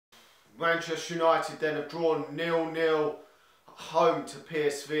Manchester United then have drawn 0-0 home to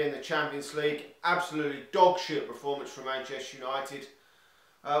PSV in the Champions League. Absolutely dog shit performance from Manchester United.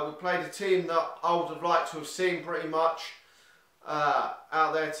 We played a team that I would have liked to have seen pretty much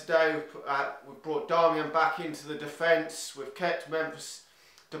out there today. We've brought Darmian back into the defence. We've kept Memphis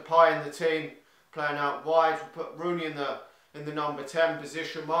Depay in the team, playing out wide. We put Rooney in the number 10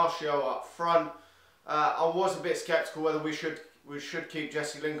 position, Martial up front. I was a bit sceptical whether we should keep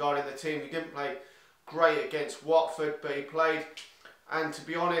Jesse Lingard in the team. He didn't play great against Watford, but he played, and to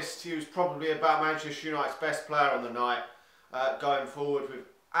be honest, he was probably about Manchester United's best player on the night going forward, with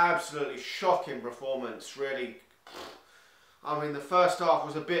absolutely shocking performance, really. I mean, the first half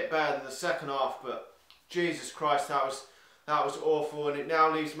was a bit better than the second half, but Jesus Christ, that was awful, and it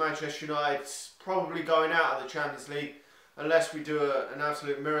now leaves Manchester United probably going out of the Champions League unless we do an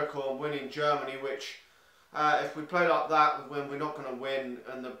absolute miracle and win in Germany, which if we play like that, when we're not going to win,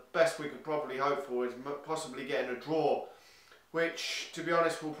 and the best we could probably hope for is possibly getting a draw, which, to be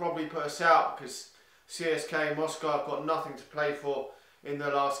honest, will probably put us out because CSKA Moscow have got nothing to play for in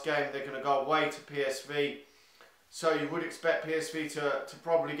their last game. They're going to go away to PSV, so you would expect PSV to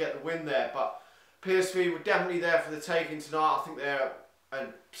probably get the win there, but PSV were definitely there for the taking tonight. I think they're a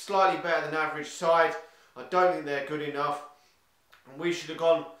slightly better than average side. I don't think they're good enough, and we should have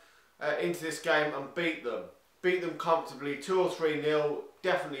gone into this game and beat them comfortably, 2 or 3-0.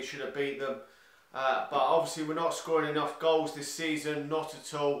 Definitely should have beat them, but obviously we're not scoring enough goals this season, not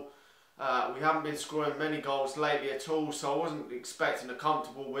at all. We haven't been scoring many goals lately at all, so I wasn't expecting a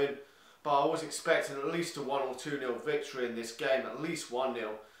comfortable win, but I was expecting at least a 1 or 2-0 victory in this game, at least 1-0.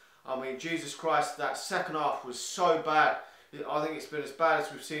 I mean, Jesus Christ, that second half was so bad. I think it's been as bad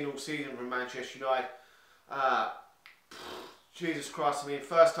as we've seen all season from Manchester United. Jesus Christ, I mean,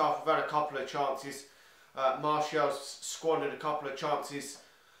 first half we've had a couple of chances. Martial's squandered a couple of chances.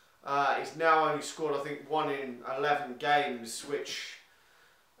 He's now only scored, I think, 1 in 11 games, which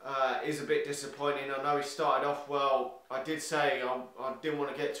is a bit disappointing. I know he started off well. I did say I didn't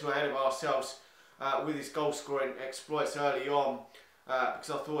want to get too ahead of ourselves with his goal scoring exploits early on, because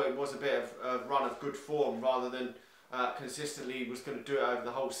I thought it was a bit of a run of good form rather than consistently was going to do it over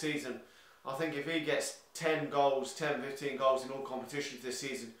the whole season. I think if he gets 10 goals, 10, 15 goals in all competitions this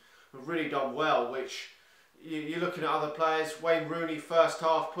season, we've really done well, which you're looking at other players. Wayne Rooney, first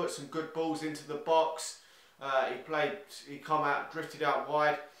half, put some good balls into the box. He come out, drifted out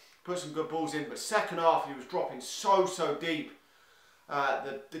wide, put some good balls in, but second half he was dropping so deep.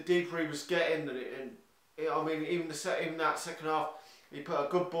 The deeper he was getting, I mean, even that second half, he put a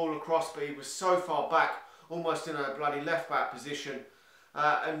good ball across, but he was so far back, almost in a bloody left back position.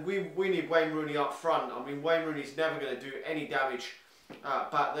 And we need Wayne Rooney up front. I mean, Wayne Rooney's never going to do any damage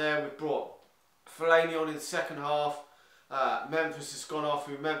back there. We've brought Fellaini on in the second half. Memphis has gone off.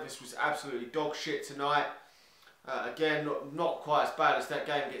 Memphis was absolutely dog shit tonight. Again, not quite as bad as that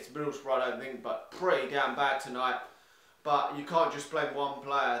game against Middlesbrough, I don't think, but pretty damn bad tonight. But you can't just blame one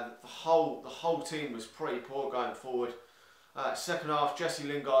player. The whole team was pretty poor going forward. Second half, Jesse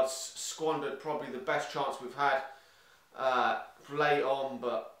Lingard squandered probably the best chance we've had late on,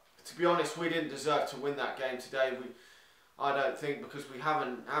 but to be honest, we didn't deserve to win that game today. I don't think, because we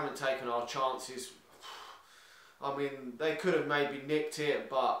haven't taken our chances. I mean, they could have maybe nicked it,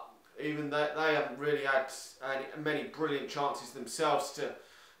 but even they haven't really had many brilliant chances themselves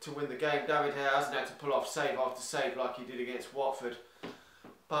to win the game. David Gea hasn't had to pull off save after save like he did against Watford.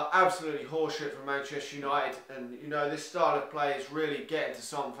 But absolutely horseshit from Manchester United, and you know, this style of play is really getting to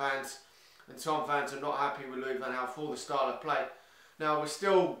some fans, and some fans are not happy with Louis van Gaal for the style of play. Now, we're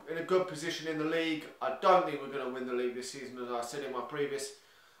still in a good position in the league. I don't think we're going to win the league this season, as I said in my previous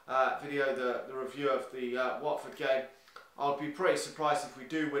video, the review of the Watford game. I'll be pretty surprised if we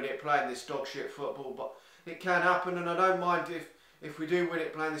do win it playing this dog shit football, but it can happen, and I don't mind if we do win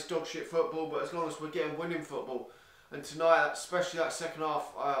it playing this dog shit football, but as long as we're getting winning football. And tonight, especially that second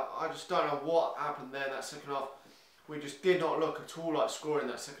half, I just don't know what happened there in that second half. We just did not look at all like scoring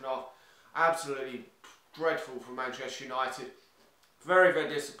that second half. Absolutely dreadful for Manchester United. Very, very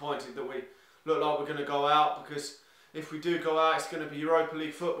disappointed that we look like we're going to go out, because if we do go out, it's going to be Europa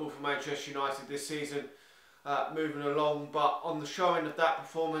League football for Manchester United this season, moving along. But on the showing of that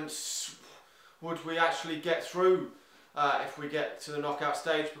performance, would we actually get through if we get to the knockout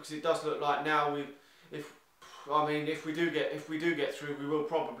stage? Because it does look like now if we do get through, we will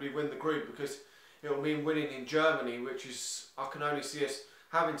probably win the group, because it will mean winning in Germany, which is, I can only see us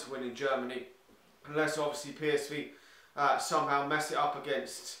having to win in Germany, unless obviously PSV somehow mess it up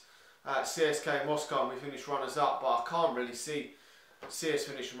against CSKA Moscow and we finish runners up. But I can't really see us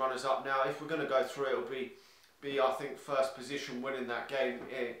finishing runners up now. If we're going to go through, it'll be be, I think, first position winning that game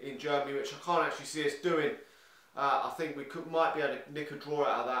in Germany, which I can't actually see us doing. I think we might be able to nick a draw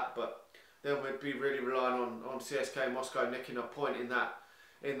out of that, but then we'd be really relying on CSKA Moscow nicking a point in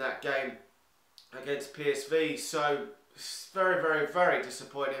that game against PSV. So it's very, very, very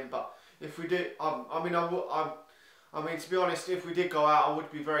disappointing. But if we did, I mean, to be honest, if we did go out, I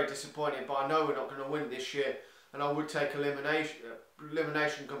would be very disappointed. But I know we're not going to win this year, and I would take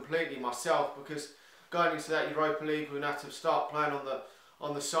elimination completely myself, because going into that Europa League, we're going to have to start playing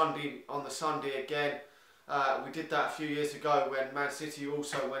on the Sunday again. We did that a few years ago when Man City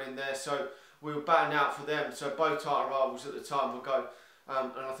also went in there, so we were batting out for them. So both title rivals at the time will go,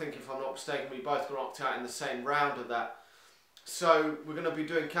 and I think if I'm not mistaken, we both got knocked out in the same round of that. So we're going to be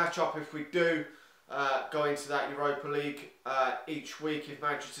doing catch up if we do go into that Europa League each week. If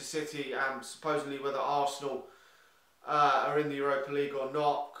Manchester City and supposedly whether Arsenal are in the Europa League or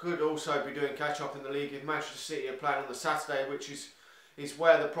not, could also be doing catch up in the league if Manchester City are playing on the Saturday, which is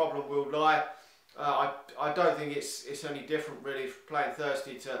where the problem will lie. I don't think it's any different really playing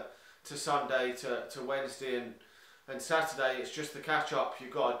Thursday to Sunday to Wednesday and Saturday. It's just the catch up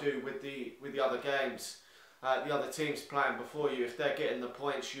you've got to do with the other games, the other teams playing before you. If they're getting the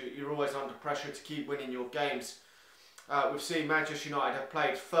points, you're always under pressure to keep winning your games. We've seen Manchester United have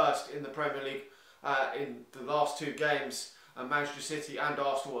played first in the Premier League in the last two games, and Manchester City and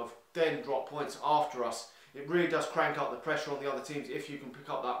Arsenal have then dropped points after us. It really does crank up the pressure on the other teams if you can pick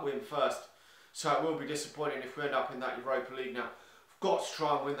up that win first. So it will be disappointing if we end up in that Europa League now. We've got to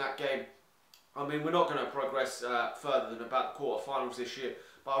try and win that game. I mean, we're not going to progress further than about the quarter-finals this year,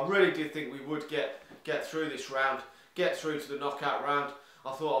 but I really did think we would get through this round, get through to the knockout round.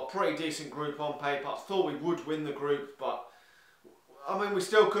 I thought a pretty decent group on paper. I thought we would win the group, but I mean, we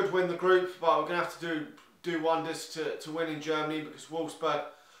still could win the group, but we're going to have to do wonders to win in Germany, because Wolfsburg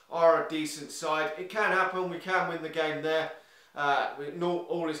are a decent side. It can happen. We can win the game there.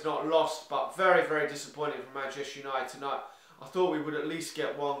 All is not lost, but very, very disappointing for Manchester United tonight. I thought we would at least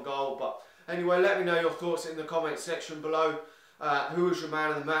get one goal, but anyway, let me know your thoughts in the comment section below. Who was your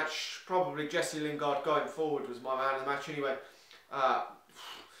man of the match? Probably Jesse Lingard going forward was my man of the match anyway.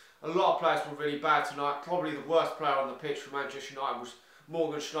 A lot of players were really bad tonight. Probably the worst player on the pitch for Manchester United was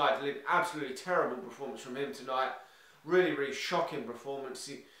Morgan Schneiderlin. Absolutely terrible performance from him tonight. Really, really shocking performance.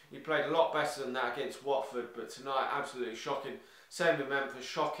 He played a lot better than that against Watford, but tonight, absolutely shocking. Same with Memphis,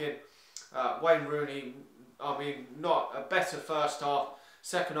 shocking. Wayne Rooney, I mean, not a better first half.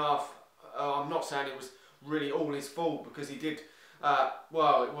 Second half, I'm not saying it was really all his fault, because he did,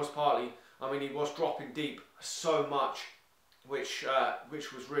 well, it was partly, I mean, he was dropping deep so much, which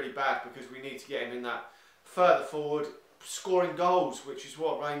was really bad, because we need to get him in that further forward, scoring goals, which is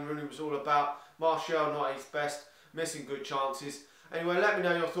what Wayne Rooney was all about. Martial not his best, missing good chances. Anyway, let me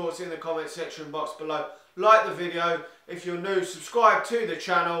know your thoughts in the comment section box below. Like the video. If you're new, subscribe to the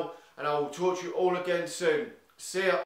channel, and I will talk to you all again soon. See ya.